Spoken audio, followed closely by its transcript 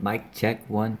Mic check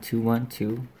 1 2 1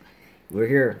 2. We're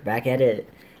here, back at it.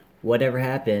 Whatever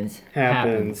happens.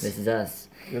 This is us.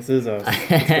 This is us.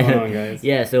 What's going on, guys?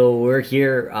 Yeah, so we're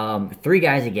here. Three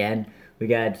guys again. We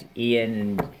got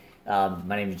Ian and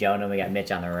my name is Jonah. We got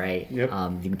Mitch on the right. Yep.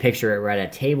 You can picture it. We're at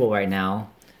a table right now.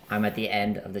 I'm at the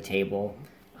end of the table.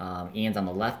 Ian's on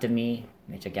the left of me.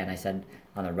 Mitch, again, I said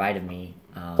on the right of me.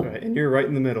 That's right, and you're right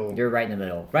in the middle. You're right in the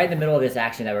middle. Right in the middle of this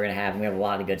action that we're going to have. And we have a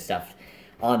lot of good stuff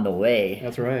on the way.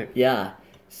 That's right. Yeah.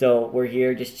 So we're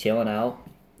here just chilling out.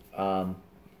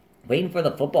 Waiting for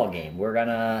the football game. We're going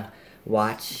to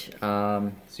watch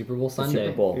Super Bowl the Sunday.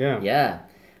 Super Bowl. Yeah.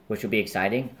 Which will be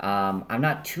exciting. I'm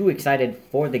not too excited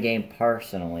for the game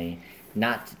personally.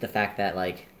 Not the fact that,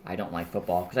 like, I don't like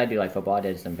football, because I do like football. I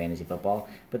did some fantasy football.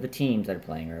 But the teams that are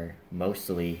playing are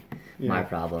mostly my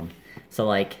problem. So,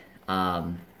 like,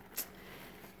 Are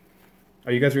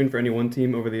you guys rooting for any one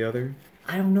team over the other?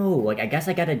 I don't know. Like, I guess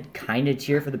I got to kind of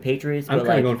cheer for the Patriots. I'm but kind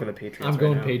like, of going for the Patriots. I'm right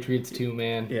going now. Patriots too,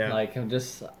 man. Yeah. Like I'm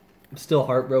still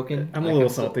heartbroken. I'm a Like, little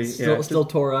still- salty, Still, yeah. still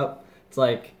tore up. It's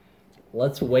like,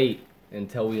 let's wait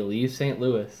until we leave St.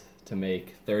 Louis to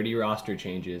make 30 roster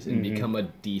changes and become a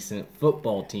decent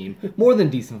football team, more than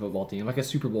decent football team, like a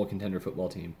Super Bowl contender football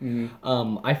team.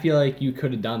 I feel like you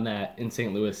could have done that in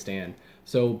St. Louis, Stan.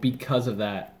 So because of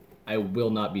that, I will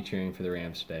not be cheering for the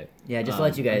Rams today. Yeah, just to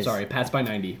let you guys. I'm sorry, Pats by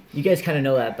 90. You guys kind of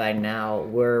know that by now.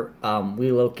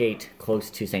 We locate close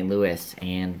to St. Louis,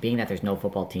 and being that there's no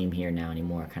football team here now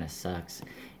anymore, kind of sucks.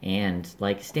 And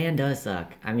like Stan does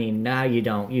suck. I mean, now you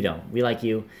don't. We like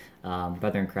you,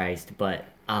 brother in Christ, but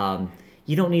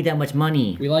you don't need that much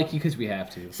money. We like you because we have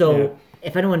to. So Yeah.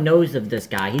 if anyone knows of this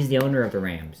guy, he's the owner of the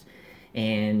Rams,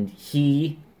 and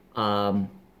he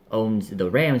owns the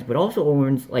Rams, but also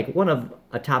owns like one of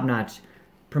a top-notch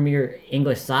Premier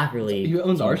English soccer league. He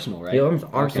owns team. Arsenal, right? He owns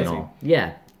Arsenal.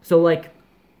 Yeah. So like,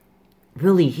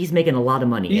 really, he's making a lot of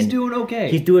money. He's and doing okay.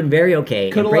 He's doing very okay.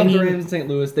 Could And have left the bringing- Rams in St.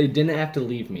 Louis. They didn't have to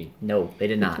leave me. No, they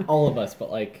did not. All of us,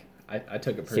 but like I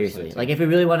took it personally. Seriously, too. like if we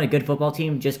really want a good football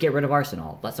team, just get rid of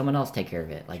Arsenal. Let someone else take care of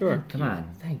it. Like, Sure. come on.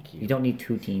 Thank you. You don't need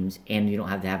two teams, and you don't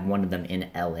have to have one of them in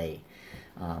LA.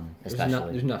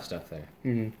 Especially. There's enough stuff there.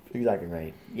 Exactly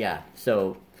right. Yeah.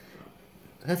 So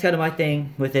that's kind of my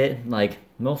thing with it. Like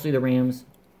mostly the Rams,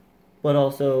 but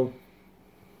also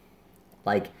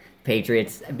like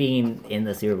Patriots being in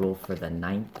the Super Bowl for the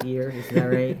 9th year. Is that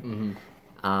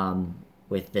right?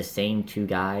 With the same two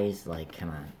guys. Like, come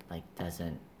on. Like,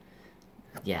 doesn't.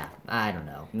 Yeah. I don't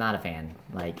know. Not a fan.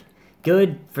 Like,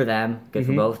 good for them. Good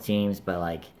for both teams. But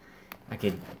like, I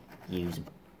could use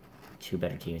two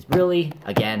better teams. Really,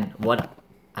 again,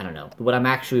 I don't know. What I'm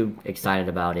actually excited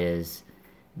about is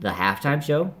the halftime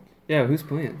show. Yeah, who's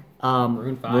playing?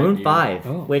 Maroon 5, Maroon dude. 5,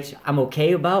 Oh. which I'm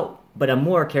okay about, but I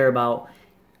more care about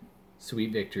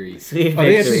Sweet victories. Sweet Are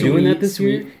they actually Victory. doing that this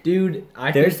year? Dude,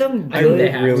 There's some I think good they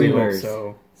have really to. hope rumors.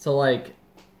 so. So like,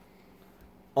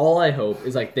 all I hope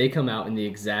is like they come out in the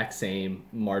exact same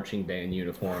marching band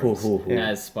uniforms Hoo, hoo, hoo.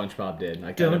 as SpongeBob did.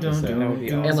 Like Dun, that dun, episode. dun, That would be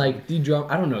dun. awesome. And like the drum,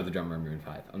 I don't know the drummer of Maroon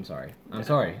 5. I'm sorry.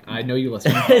 I know you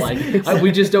listen. But, like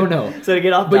we just don't know. So to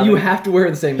get off But you topic- have to wear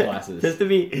the same glasses. Just to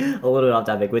be a little bit off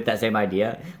topic with that same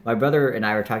idea, my brother and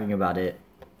I were talking about it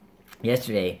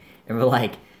yesterday, and we're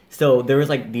like, so there was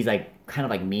like these like kind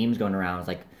of like memes going around. It's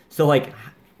like, so like,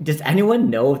 does anyone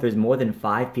know if there's more than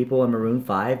 5 people in Maroon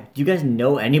 5? Do you guys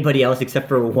know anybody else except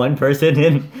for one person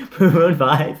in Maroon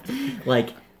 5? Like,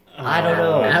 I don't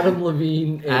know. Adam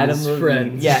Levine and his Levine.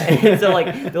 friends. Yeah. And so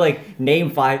like they're like name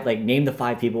the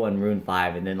 5 people in Maroon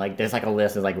 5, and then like there's like a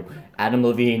list. It's like Adam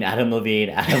Levine, Adam Levine,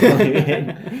 Adam Levine.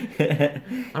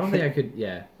 I don't think I could.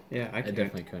 Yeah, Yeah, I I could.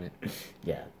 definitely couldn't.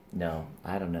 Yeah. No,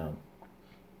 I don't know.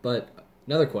 But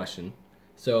another question.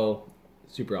 So,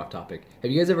 super off topic. Have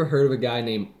you guys ever heard of a guy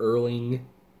named Erling?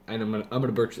 And I'm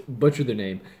gonna butcher their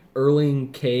name.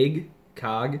 Erling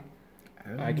Cog.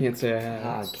 I can't say I have.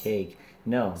 Ah, cake.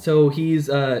 No. So he's.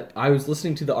 I was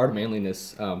listening to the Art of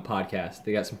Manliness podcast.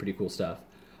 They got some pretty cool stuff.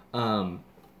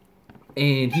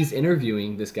 And he's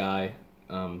interviewing this guy,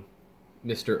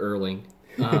 Mr. Erling.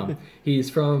 He's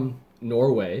from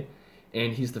Norway,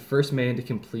 and he's the first man to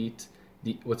complete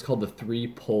what's called the 3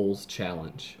 Poles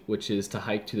Challenge, which is to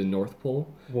hike to the North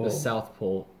Pole, Whoa. the South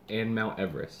Pole, and Mount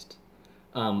Everest.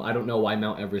 I don't know why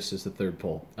Mount Everest is the 3rd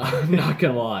pole. I'm not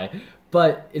gonna lie,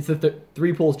 but it's the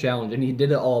 3 Poles Challenge, and he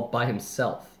did it all by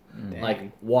himself,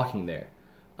 like walking there.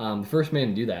 The first man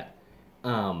to do that,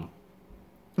 and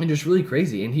just really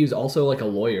crazy. And he was also like a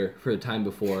lawyer for the time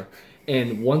before.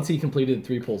 And once he completed the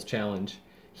 3 Poles Challenge,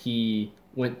 he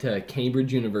went to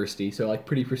Cambridge University, so like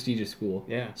pretty prestigious school.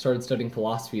 Yeah. Started studying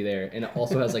philosophy there, and it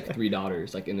also has like 3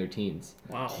 daughters, like in their teens.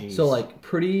 Wow. Jeez. So like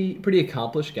pretty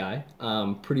accomplished guy,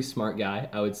 pretty smart guy,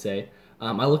 I would say.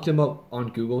 I looked him up on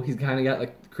Google. He's kind of got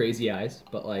like crazy eyes,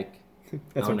 but like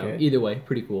That's I don't okay. know. Either way,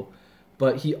 pretty cool.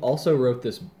 But he also wrote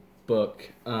this book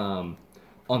on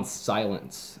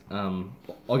silence.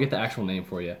 I'll get the actual name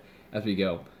for you as we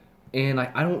go. And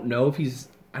I don't know if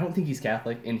I don't think he's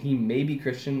Catholic, and he may be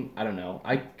Christian. I don't know.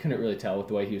 I couldn't really tell with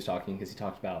the way he was talking because he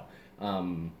talked about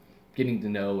getting to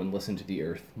know and listen to the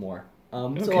earth more. So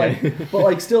Okay. like, but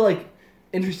like still like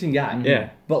interesting guy.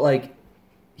 Yeah. But like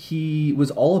he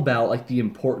was all about like the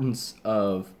importance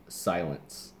of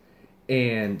silence,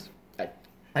 and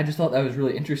I just thought that was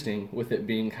really interesting with it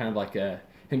being kind of like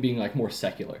him being like more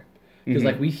secular. Because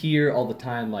like we hear all the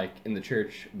time like in the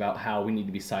church about how we need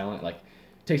to be silent, like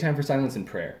take time for silence and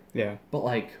prayer. Yeah. But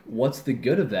like what's the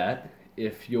good of that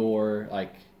if you're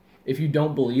like if you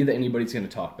don't believe that anybody's going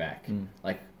to talk back?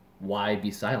 Like why be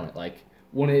silent? Like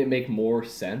wouldn't it make more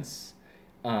sense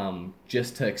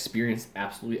just to experience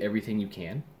absolutely everything you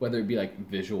can, whether it be like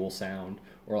visual sound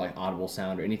or like audible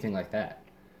sound or anything like that?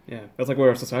 Yeah. That's like what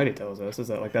our society tells us, is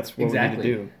that like that's what Exactly.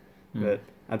 we need to do. But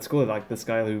at school, like this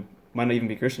guy who might not even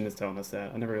be Christian is telling us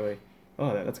that. I never really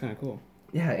that's kind of cool.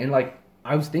 Yeah, and like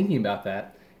I was thinking about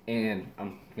that, and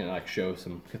I'm gonna like show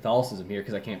some Catholicism here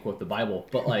because I can't quote the Bible,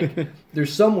 but like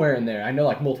there's somewhere in there I know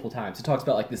like multiple times it talks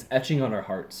about like this etching on our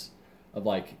hearts of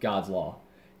like God's law,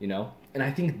 you know, and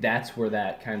I think that's where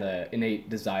that kind of innate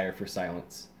desire for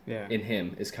silence Yeah. in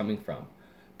him is coming from,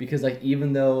 because like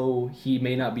even though he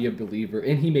may not be a believer,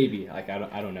 and he may be, like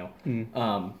I don't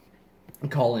know,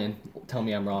 call in, tell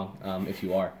me I'm wrong if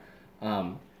you are.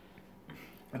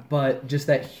 But just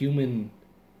that human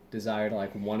desire to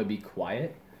like want to be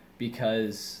quiet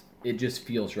because it just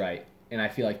feels right, and I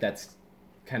feel like that's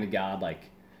kind of God, like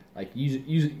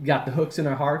you got the hooks in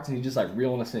our hearts and you just like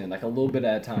reeling us in like a little bit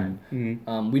at a time.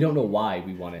 We don't know why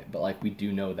we want it, but like we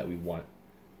do know that we want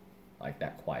like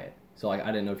that quiet. So like I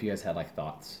didn't know if you guys had like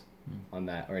thoughts on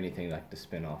that or anything like to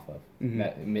spin off of.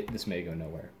 This may go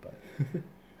nowhere, but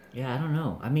Yeah, I don't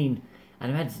know. I mean,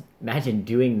 I imagine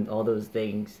doing all those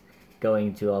things,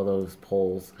 going to all those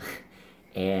polls,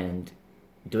 and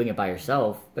doing it by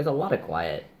yourself. There's a lot of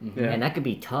quiet, Yeah. and that could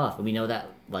be tough. And we know that,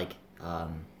 like, I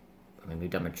mean, we've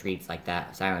done retreats like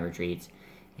that, silent retreats,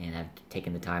 and I've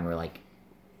taken the time where, like,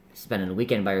 spending the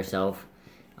weekend by yourself,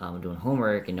 doing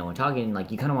homework and no one talking.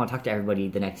 Like, you kind of want to talk to everybody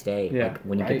the next day, Yeah, like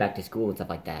when you right. get back to school and stuff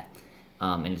like that.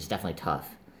 And it's definitely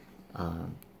tough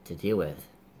to deal with.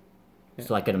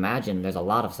 So I could imagine there's a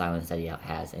lot of silence that he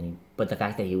has, but the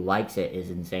fact that he likes it is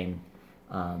insane,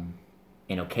 and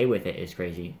okay with it is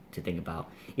crazy to think about.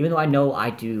 Even though I know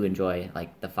I do enjoy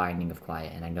like the finding of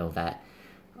quiet, and I know that,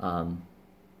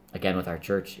 again with our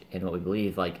church and what we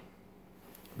believe, like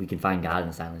we can find God in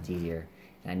the silence easier,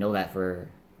 and I know that for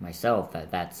myself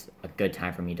that's a good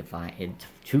time for me to find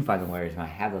the words when I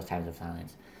have those times of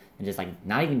silence, and just like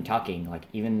not even talking, like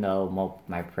even though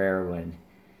my prayer when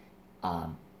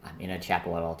I'm in a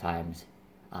chapel at all times.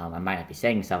 I might not be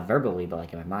saying stuff verbally, but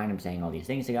like in my mind, I'm saying all these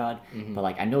things to God. But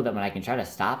like I know that when I can try to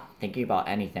stop thinking about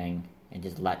anything and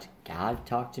just let God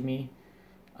talk to me,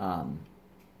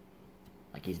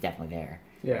 like He's definitely there.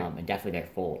 Yeah. And definitely there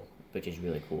full, which is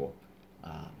really cool.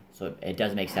 So it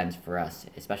does make sense for us,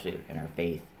 especially in our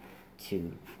faith,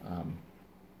 to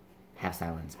have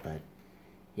silence. But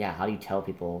yeah, how do you tell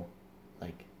people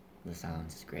like the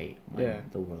silence is great when Yeah.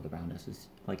 the world around us is,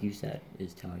 like you said,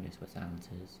 is telling us what silence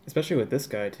is? Especially with this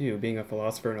guy too, being a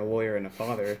philosopher and a lawyer and a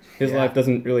father, his Yeah. life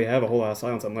doesn't really have a whole lot of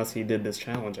silence unless he did this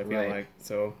challenge. I feel Right. like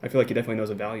so. I feel like he definitely knows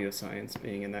the value of science,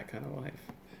 being in that kind of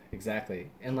life. exactly.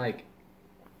 And like,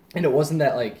 and it wasn't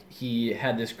that like he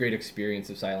had this great experience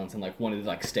of silence and like wanted to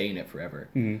like stay in it forever.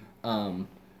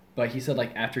 But he said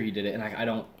like after he did it, and like I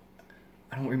don't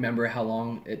remember how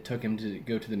long it took him to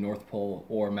go to the North Pole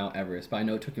or Mount Everest, but I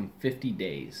know it took him 50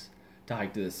 days to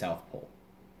hike to the South Pole,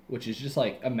 which is just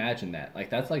like, imagine that. Like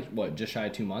that's like what, just shy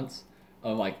of 2 months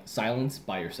of like silence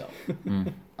by yourself.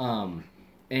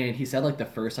 And he said like the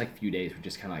first like few days were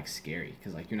just kind of like scary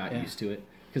because like you're not Yeah. used to it.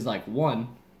 Because like one,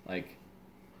 like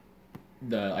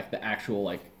the actual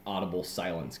like audible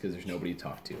silence because there's nobody to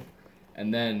talk to.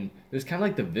 And then there's kind of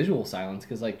like the visual silence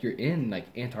because like you're in like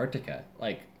Antarctica.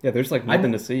 Like Yeah, there's like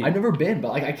nothing to see. I've never been,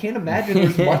 but like I can't imagine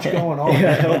there's much going on.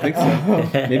 Yeah, I don't think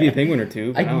so. Maybe a penguin or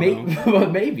two. But I don't know.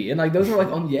 But maybe, and like those are like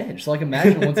on the edge. So like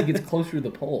imagine once it gets closer to the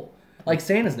pole, like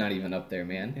Santa's not even up there,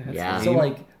 man. that's Yeah. So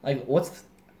lame. like what's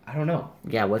I don't know.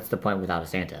 Yeah, what's the point without a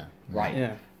Santa? Right.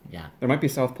 Yeah. Yeah. There might be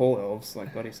South Pole elves,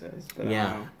 like Buddy says. But I Yeah.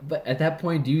 don't know. But at that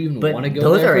point, do you even But want to go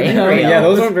those there? are for that? angry Yeah,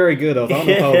 those elves. aren't very good elves. I don't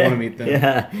know if I would want to meet them.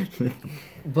 Yeah.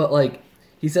 But like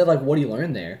he said, like what he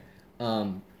learned there,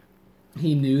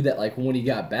 he knew that like when he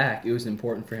got back, it was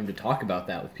important for him to talk about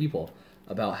that with people,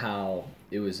 about how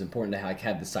it was important to like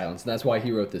have the silence, and that's why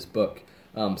he wrote this book,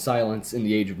 Silence in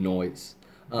the Age of Noise.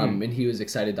 And he was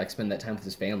excited to like spend that time with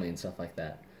his family and stuff like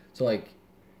that. So like,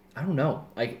 I don't know,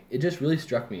 like it just really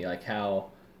struck me like how,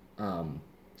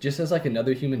 just as like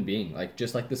another human being, like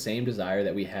just like the same desire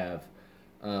that we have,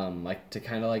 like to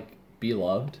kind of like be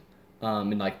loved,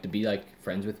 and like to be like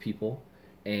friends with people,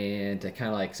 and to kind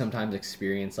of like sometimes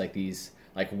experience like these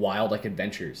like wild like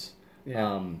adventures.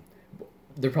 Yeah.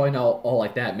 They're probably not all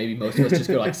like that. Maybe most of us just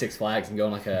go to like Six Flags and go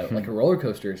on like a roller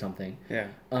coaster or something. Yeah.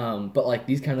 But like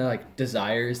these kind of like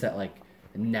desires that like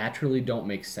naturally don't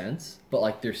make sense, but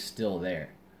like they're still there.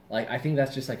 Like I think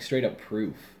that's just like straight up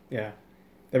proof. Yeah.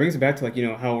 That brings it back to like,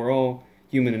 how we're all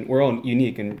human and we're all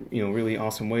unique in, really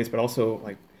awesome ways, but also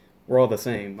like we're all the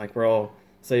same. Like we're all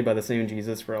saved by the same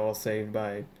Jesus. We're all saved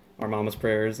by our mama's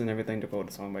prayers and everything, to quote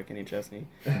a song by Kenny Chesney.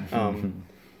 I don't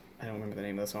remember the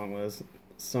name of the song was.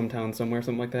 Some Town Somewhere,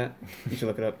 something like that. You should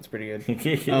look it up. It's pretty good.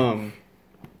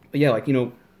 But yeah, like,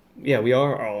 yeah, we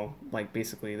are all like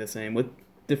basically the same with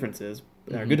differences,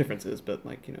 good differences, but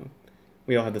like,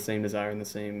 we all have the same desire and the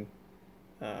same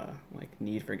like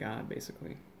need for God,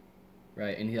 basically.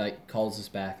 Right, and he like calls us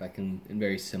back like in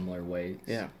very similar ways.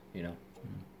 Yeah.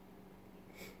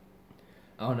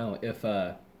 I don't know if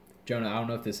Jonah, I don't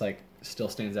know if this like still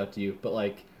stands out to you, but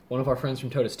like one of our friends from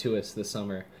Totus Tuus this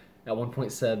summer at one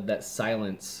point said that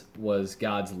silence was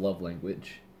God's love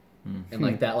language. And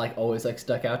like that like always like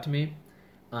stuck out to me,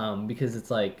 because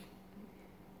it's like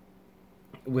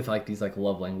with like these like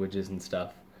love languages and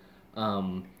stuff,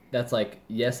 that's like,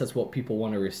 yes, that's what people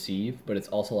want to receive, but it's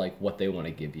also like what they want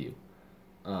to give you.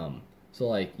 So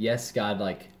like, yes, God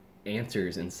like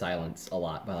answers in silence a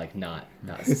lot by like not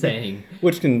saying,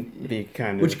 which can be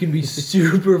kind of, which can be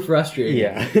super frustrating.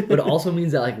 Yeah. But it also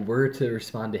means that like we're to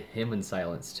respond to him in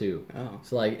silence too. Oh.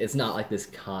 So like it's not like this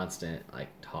constant like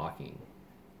talking,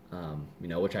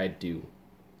 which I do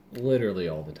literally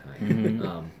all the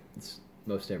time. It's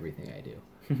most everything I do.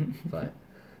 But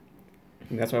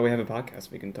and that's why we have a podcast.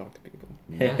 We can talk to people.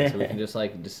 yeah, so we can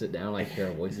just sit down, like hear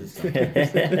our voices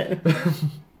sometimes.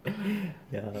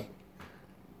 Yeah.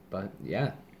 But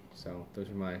yeah, so those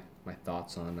are my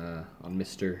thoughts on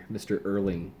Mr.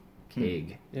 Erling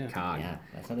Kag. Yeah. Kag. Yeah,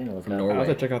 that's something to look From up. Norway. I'll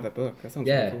have to check out that book. That sounds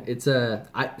Yeah, really cool. it's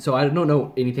I don't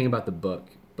know anything about the book,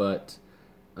 but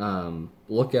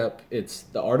look up, it's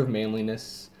The Art of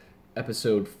Manliness,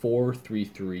 episode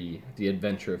 433, The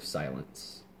Adventure of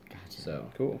Silence. Gotcha. So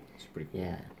Cool. it's pretty cool.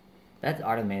 Yeah. That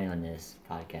Art of Manliness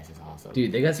podcast is awesome.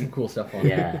 Dude, they got some cool stuff on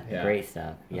Yeah, there. Yeah. great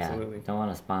stuff. Yeah, Absolutely. don't want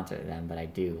to sponsor them, but I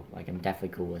do. Like, I'm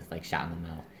definitely cool with like shouting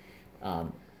them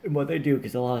out. And what they do,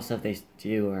 because a lot of stuff they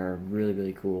do are really,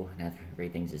 really cool and have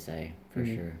great things to say for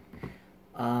sure.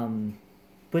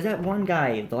 Was that one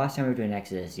guy? The last time we were doing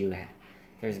Exodus,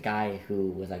 there's a guy who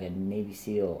was like a Navy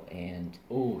SEAL and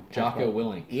Oh, Jocko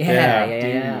Willink.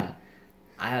 yeah.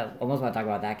 I almost want to talk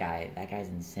about that guy. That guy's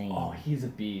insane. Oh, he's a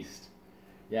beast.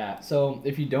 Yeah, so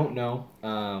if you don't know,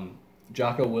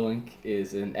 Jocko Willink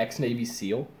is an ex-Navy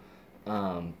SEAL,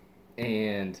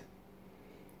 and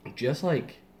just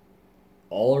like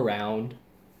all around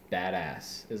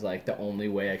badass is like the only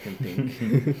way I can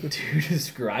think to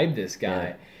describe this guy.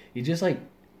 Yeah. He just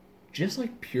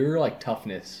like pure like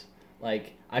toughness.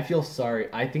 Like I feel sorry.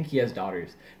 I think he has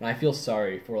daughters, and I feel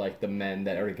sorry for like the men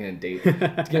that are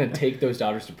gonna take those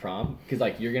daughters to prom, because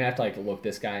like you're gonna have to like look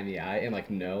this guy in the eye and like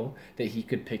know that he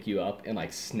could pick you up and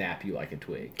like snap you like a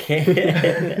twig.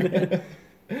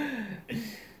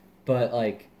 But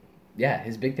like, yeah,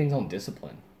 his big thing's on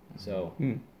discipline. So I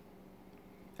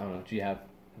don't know. Do you have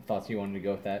thoughts you wanted to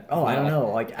go with that? Oh, I don't know.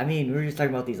 Like, I mean, we were just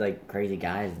talking about these like crazy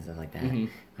guys and stuff like that. Mhm.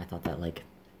 I thought that like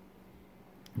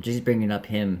just bringing up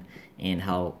him and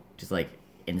how just like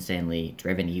insanely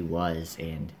driven he was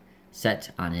and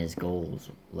set on his goals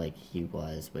like he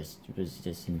was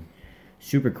just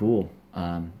super cool,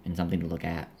 and something to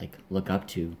look up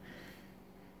to.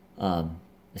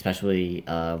 Especially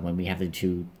when we have to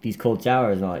do these cold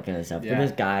showers and all that kind of stuff. Yeah. But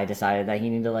this guy decided that he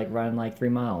needed to like run like 3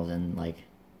 miles in like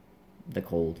the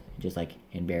cold, just like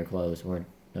in bare clothes or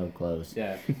no clothes.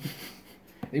 Yeah.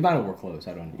 He might have wore clothes.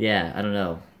 I don't know. Yeah, I don't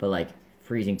know, but like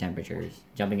freezing temperatures,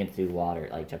 jumping into water,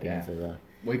 like jumping into the.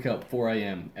 Wake up 4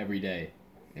 a.m. every day,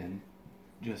 and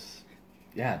just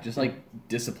like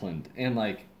disciplined. And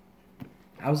like,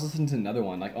 I was listening to another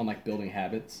one like on like building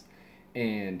habits,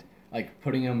 and like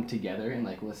putting them together and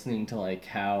like listening to like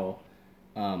how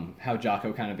how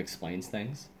Jocko kind of explains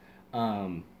things.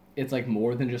 It's like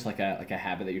more than just like a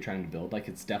habit that you're trying to build. Like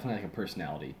it's definitely like a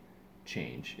personality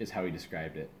change is how he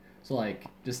described it. So like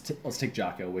let's take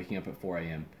Jocko waking up at 4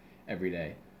 a.m. every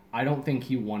day. I don't think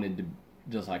he wanted to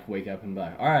just like wake up and be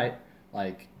like, all right,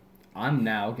 like I'm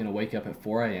now gonna wake up at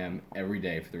 4 a.m. every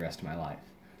day for the rest of my life.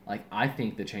 Like I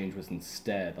think the change was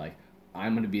instead like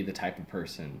I'm gonna be the type of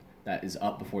person that is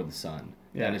up before the sun.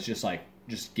 Yeah. That is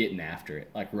just getting after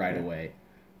it like right away.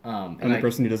 I'm the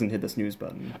person who doesn't hit the snooze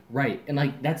button. Right, and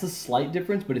like that's a slight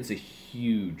difference, but it's a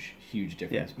huge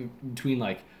difference between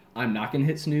like I'm not gonna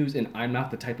hit snooze and I'm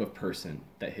not the type of person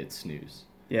that hits snooze.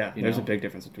 Yeah, there's a big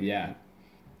difference between that.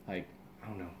 Like I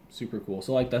don't know, super cool.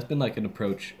 So like that's been like an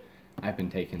approach I've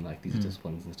been taking like these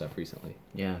disciplines and stuff recently.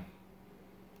 Yeah,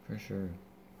 for sure.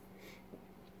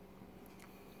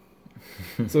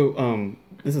 So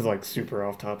this is like super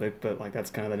off topic, but like that's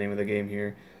kind of the name of the game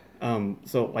here.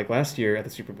 So like last year at the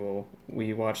Super Bowl,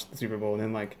 we watched the Super Bowl, and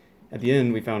then like at the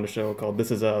end we found a show called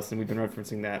This Is Us, and we've been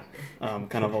referencing that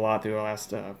kind of a lot through the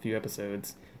last few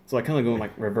episodes. So I kind of go in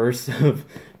like reverse of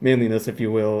manliness, if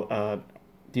you will.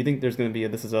 Do you think there's going to be a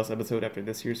This Is Us episode after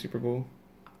this year's Super Bowl?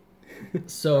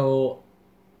 So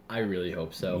I really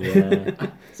hope so. Yeah.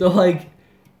 So like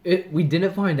we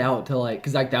didn't find out till like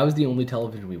because like that was the only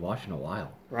television we watched in a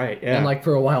while. Right. Yeah. And like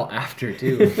for a while after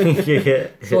too. Yeah.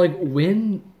 So like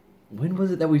when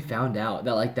was it that we found out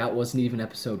that like that wasn't even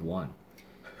episode 1?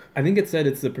 I think it said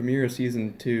it's the premiere of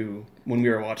season 2 when we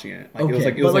were watching it. Like, Okay. it was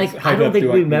like But like, hyped I don't up think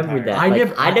through, we like, the remembered that. entire-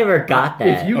 Like, I never got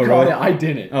that. If you Oh, caught really? it, I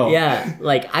didn't. Oh. Yeah,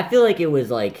 like I feel like it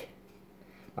was like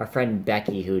our friend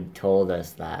Becky who told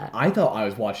us that. I thought I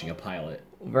was watching a pilot.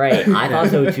 Right, I thought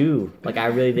so too. Like I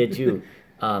really did too.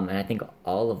 And I think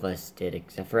all of us did,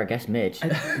 except for I guess Mitch.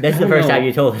 That's the don't first know. time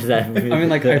you told us that. I mean,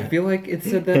 like, I feel like it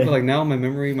said that, but like now my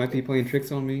memory might be playing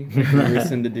tricks on me. Like, we're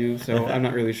sin to do, so I'm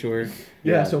not really sure.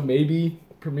 Yeah, so maybe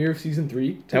premiere of season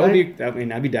 3. That would be. I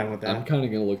mean, I'd be down with I'm that. kind of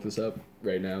gonna look this up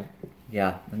right now,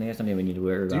 Yeah, I think that's something we need to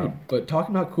worry dude. about. But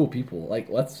talking about cool people, like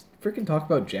let's freaking talk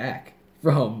about Jack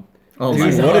from. Oh Dude,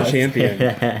 my what a God.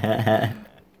 champion!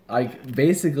 Like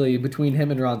basically between him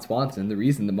and Ron Swanson, the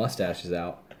reason the mustache is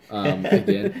out.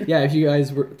 Again, yeah. If you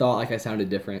guys thought like I sounded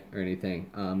different or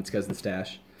anything, it's because the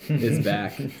stash is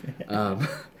back.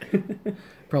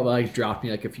 Probably like dropped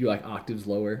me like a few like octaves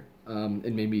lower.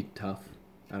 It made me tough.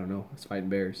 I don't know. I was fighting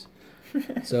bears.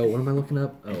 So what am I looking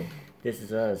up? Oh, This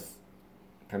Is Us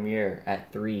premiere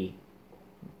at 3.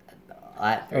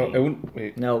 At 3. Oh, it wouldn't.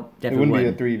 Wait. No, It definitely wouldn't be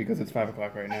wouldn't. at 3 because it's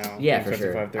 5:00 right now. Yeah, It for starts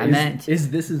at sure. 5:30. I meant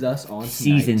is This Is Us on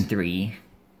season tonight? 3,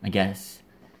 I guess.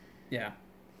 Yeah.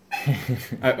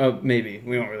 Maybe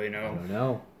we don't really I know. don't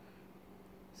know.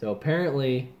 So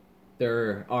apparently,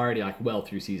 they're already like well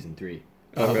through season 3.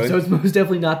 Oh, really? So it's most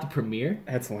definitely not the premiere.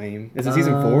 That's lame. Is it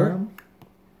season 4?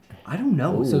 I don't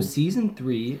know. So Ooh. season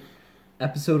 3,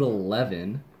 episode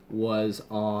 11 was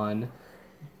on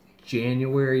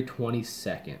January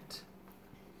 22nd.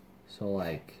 So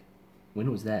like, when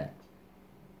was that?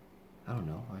 I don't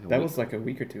know. Like a That week- was like a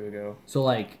week or 2 ago. So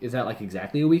like, is that like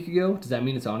exactly a week ago? Does that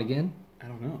mean it's on again? I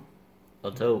don't know.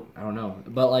 Let's hope. I don't know.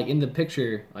 But like in the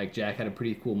picture, like Jack had a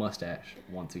pretty cool mustache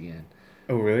once again.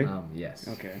 Oh, really? Yes.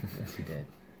 Okay. Yes, he did.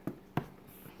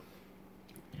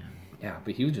 Yeah,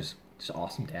 but he was just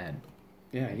awesome dad.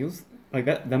 Yeah, he was like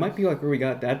that. That might be like where we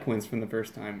got dad points from the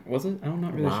first time. Was it? I'm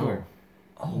not really Wow. sure.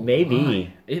 Oh, Maybe.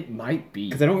 my. It might be.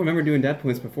 Because I don't remember doing dad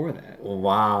points before that.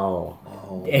 Wow.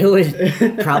 Oh. It was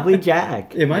probably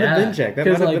Jack. It might have Yeah, been Jack. That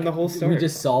might 'cause, have like, been the whole story. We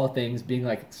just saw things being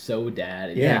like so dad,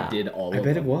 and Yeah. Jack did all I of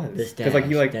bet them. it was. This Because like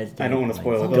he like dad's I don't want to dad,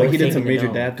 spoil like, it, but go like he did save some the major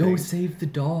dog. dad Go things. save the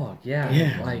dog. Yeah.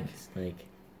 Yeah. Like, It's like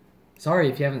sorry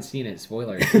if you haven't seen it.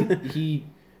 Spoiler. he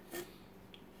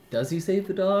does he save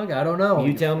the dog? I don't know.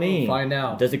 you tell me. We'll find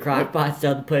out. Does the crock pot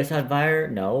sell the place on fire?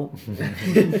 No.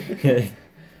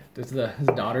 Does his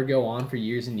daughter go on for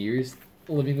years and years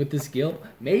living with this guilt?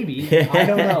 Maybe. I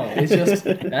don't know. It's just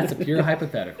that's a pure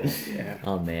hypothetical. Yeah.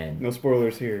 Oh man. No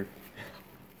spoilers here.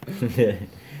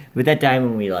 With that time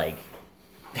when we like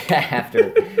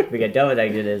after we got done with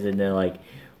Exodus and then like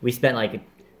we spent like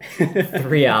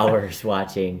 3 hours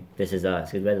watching This Is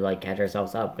Us because we had to like catch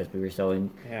ourselves up because we were so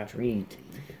Yeah. intrigued.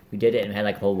 We did it and had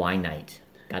like a whole wine night.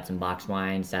 Got some box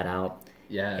wine, sat out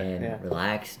Yeah. and Yeah.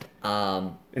 relaxed.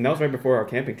 And that was right before our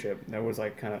camping trip. That was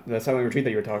like kind of the silent retreat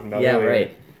that you were talking about. Yeah, earlier,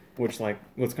 right. Which like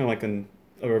was kind of like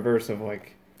a reverse of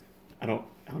like I don't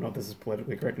know if this is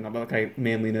politically correct or not, but like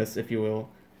manliness, if you will.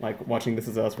 Like watching This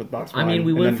Is Us with box I wine. mean,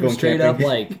 we and went then from going straight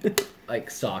camping. up like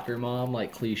soccer mom,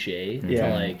 like cliche, Yeah.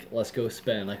 to like let's go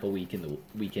spend like a week in the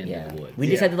weekend Yeah. in the woods. We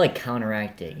just Yeah. had to like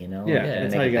counteract it, you know? Yeah, And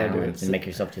that's make how it you gotta do it. balanced and make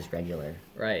yourself just regular.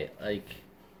 Right, like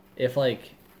if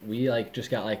like we like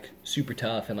just got like super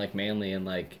tough and like manly and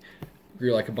like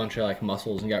grew like a bunch of like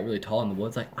muscles and got really tall in the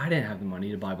woods, like I didn't have the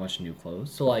money to buy a bunch of new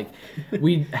clothes, so like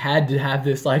we had to have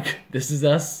this like this is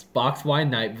us box wine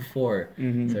night before, so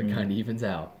it kind of evens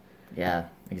out. Yeah,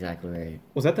 exactly right.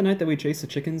 Was that the night that we chased the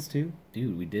chickens too?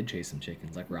 Dude, we did chase some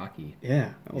chickens like Rocky.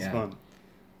 Yeah, that was Yeah. fun.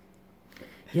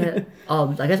 Yeah,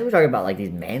 I guess we're talking about like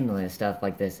these manliness stuff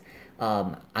like this.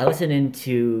 I listened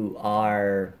into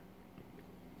our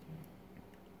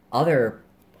the other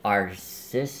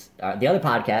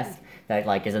podcast that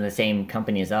like is in the same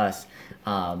company as us,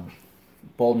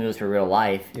 Bold News for Real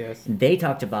Life. Yes. They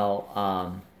talked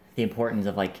about the importance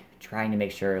of like trying to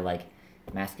make sure like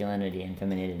masculinity and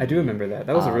femininity. I do remember that.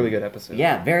 That was a really good episode.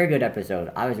 Yeah, very good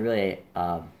episode. I was really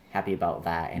happy about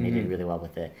that, and they did really well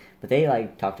with it. But they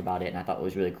like talked about it, and I thought it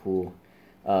was really cool,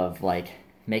 of like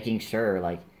making sure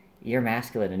like you're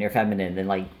masculine and you're feminine, and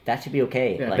like that should be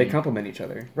okay. Yeah, like, they complement each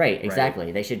other. right,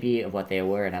 exactly. They should be of what they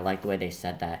were, and I like the way they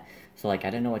said that. So like I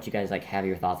don't know what you guys like have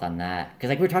your thoughts on that, because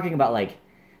like we're talking about like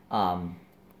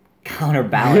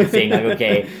counterbalancing, like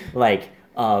okay, like.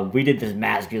 We did this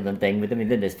masculine thing, but then we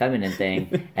did this feminine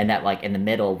thing, and that like in the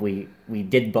middle we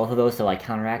did both of those to like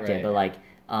counteract it. Right. But like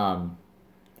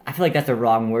I feel like that's the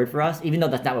wrong word for us, even though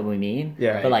that's not what we mean.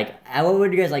 Yeah. But like, what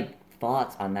were you guys like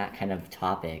thoughts on that kind of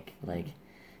topic? Like,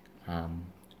 I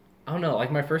don't know.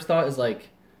 Like my first thought is like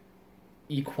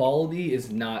equality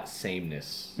is not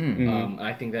sameness.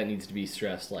 I think that needs to be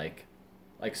stressed like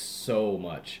so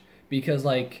much, because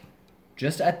like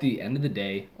just at the end of the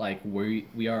day, like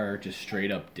we are just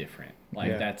straight up different. Like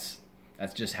Yeah. that's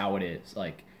just how it is.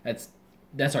 Like that's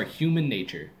our human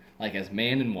nature. Like as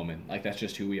man and woman, like that's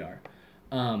just who we are.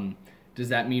 Does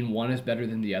that mean one is better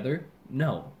than the other?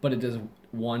 No. But it does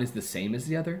one is the same as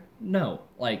the other? No.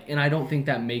 Like, and I don't think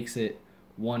that makes it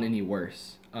one any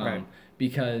worse. Right.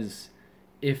 Because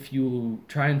if you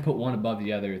try and put one above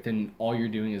the other, then all you're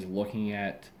doing is looking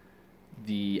at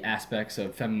the aspects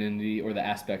of femininity or the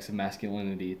aspects of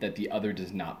masculinity that the other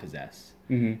does not possess.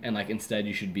 And like instead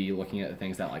you should be looking at the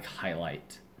things that like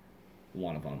highlight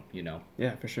one of them, you know?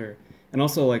 Yeah, for sure. And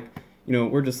also, like, you know,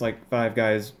 we're just like five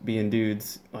guys being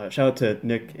dudes. Shout out to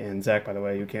Nick and Zach, by the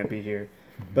way, who can't be here.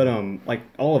 But like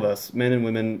all of us, men and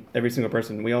women, every single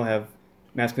person, we all have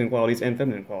masculine qualities and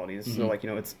feminine qualities. So like, you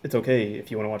know, it's okay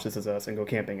if you want to watch This Is Us and go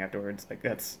camping afterwards. Like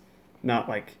that's not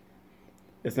like,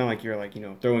 it's not like you're like, you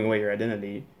know, throwing away your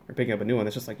identity or picking up a new one.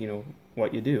 It's just like, you know,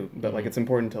 what you do. But like it's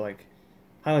important to like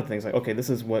highlight things like, okay, this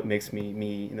is what makes me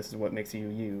me, and this is what makes you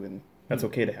you, and that's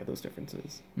okay to have those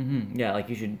differences. yeah, like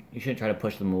you shouldn't try to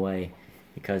push them away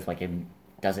because like it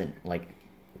doesn't like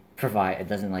provide, it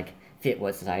doesn't like fit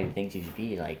what society thinks you should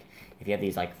be. Like if you have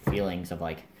these like feelings of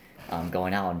like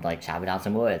going out and like chopping down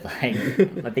some wood, like I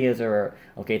think those are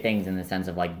okay things in the sense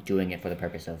of like doing it for the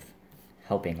purpose of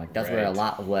helping. Like that's where a Right.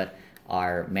 lot of what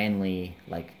our manly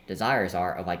like desires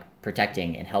are, of like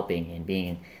protecting and helping and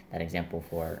being that example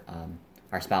for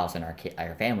our spouse and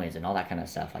our families and all that kind of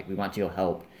stuff. Like we want to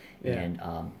help. Yeah.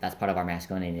 And that's part of our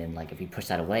masculinity, and like if we push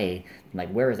that away, like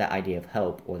where is that idea of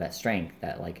hope or that strength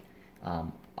that like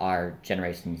our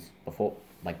generations before,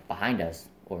 like behind us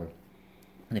or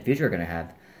in the future are going to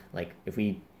have? Like if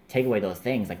we take away those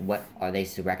things, like what are they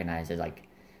to recognize as like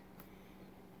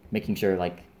making sure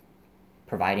like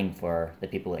providing for the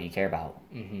people that you care about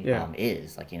Yeah.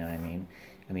 is, like, you know what I mean,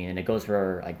 and it goes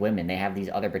for like women. They have these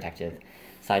other protective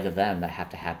sides of them that have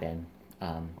to happen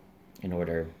in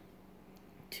order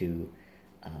to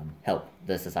help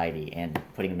the society, and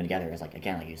putting them together is like,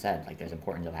 again, like you said, like there's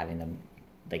importance of having them,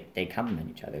 like they complement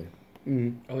each other.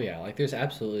 Oh yeah, like there's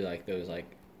absolutely like those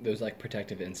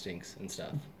protective instincts and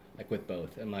stuff, like with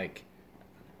both. And like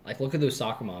look at those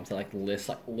soccer moms that like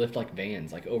lift like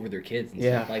vans like over their kids and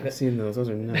Yeah, stuff like I've that. seen those. Those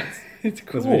are nuts. It's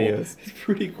cool. Those videos. It's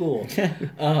pretty cool.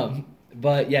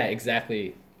 But yeah,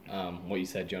 exactly what you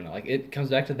said, Jonah. Like it comes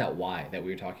back to that why that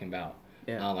we were talking about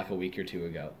like a week or two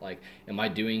ago. Like, am I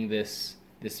doing this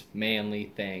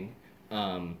manly thing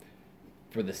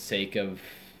for the sake of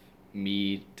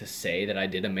me to say that I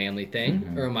did a manly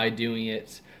thing, or am I doing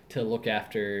it to look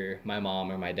after my mom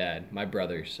or my dad, my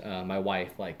brothers, my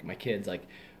wife, like my kids? Like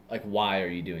why are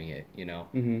you doing it? You know?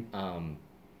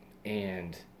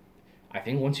 And I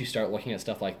think once you start looking at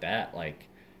stuff like that, like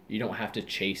you don't have to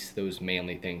chase those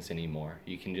manly things anymore.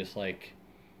 You can just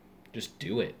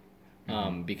do it.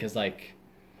 Because like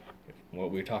what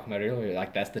we were talking about earlier,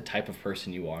 like that's the type of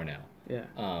person you are now. Yeah.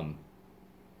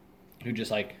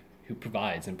 Who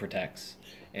provides and protects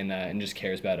and just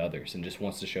cares about others and just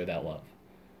wants to show that love.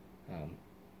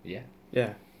 Yeah.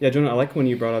 Yeah, Jonah, I like when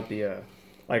you brought up the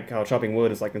like how chopping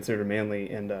wood is like considered manly,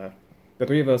 and the the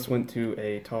three of us went to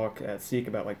a talk at Seek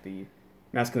about like the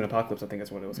masculine apocalypse, I think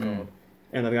is what it was called.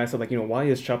 And the guy said, like, why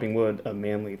is chopping wood a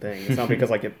manly thing? It's not because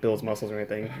like it builds muscles or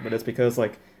anything, but it's because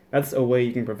like that's a way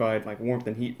you can provide like warmth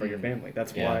and heat for your family.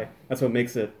 That's why. That's what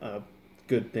makes it a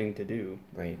good thing to do.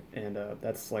 Right. And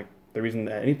that's like the reason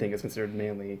that anything is considered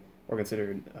manly or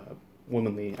considered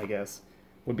womanly, I guess,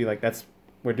 would be like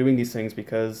we're doing these things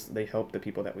because they help the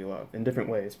people that we love in different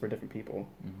ways for different people.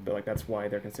 But like that's why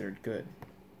they're considered good.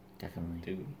 Definitely.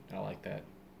 Dude, I like that.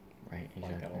 Right. I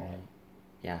like that a lot.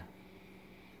 Yeah.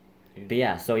 Dude. But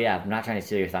yeah, so yeah, I'm not trying to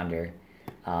steal your thunder.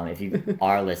 If you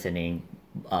are listening,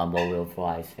 Low Will for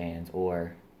Life fans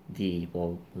or the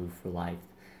Low Will for Life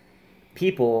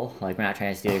people, like we're not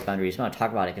trying to steal your thunder. We just want to talk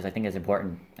about it because I think it's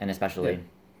important, and especially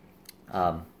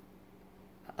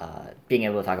being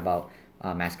able to talk about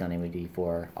masculinity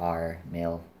for our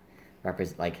male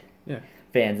fans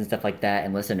and stuff like that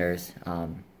and listeners.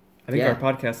 I think our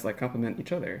podcasts like complement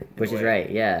each other, which is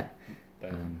right. Yeah.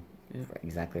 But,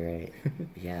 Exactly right.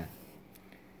 Yeah.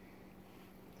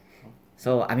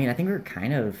 So I mean, I think we're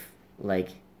kind of like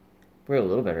we're a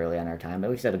little bit early on our time, but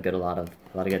we said a lot of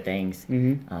good things.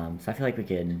 Mm-hmm. So I feel like we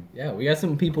could. Yeah, we got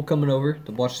some people coming over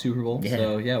to watch Super Bowl. Yeah.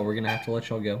 So yeah, we're gonna have to let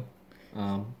y'all go,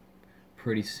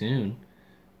 pretty soon.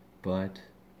 But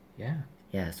yeah.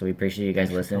 Yeah. So we appreciate you guys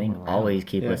Thanks for listening. coming around. Always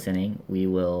keep listening. We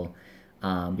will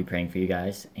be praying for you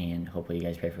guys, and hopefully you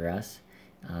guys pray for us.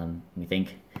 We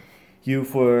thank you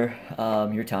for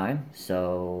your time.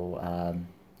 So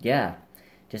yeah,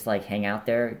 just like hang out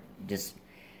there. Just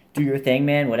do your thing,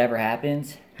 man. Whatever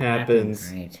happens. Happens.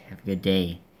 All right. Have a good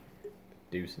day.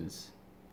 Deuces.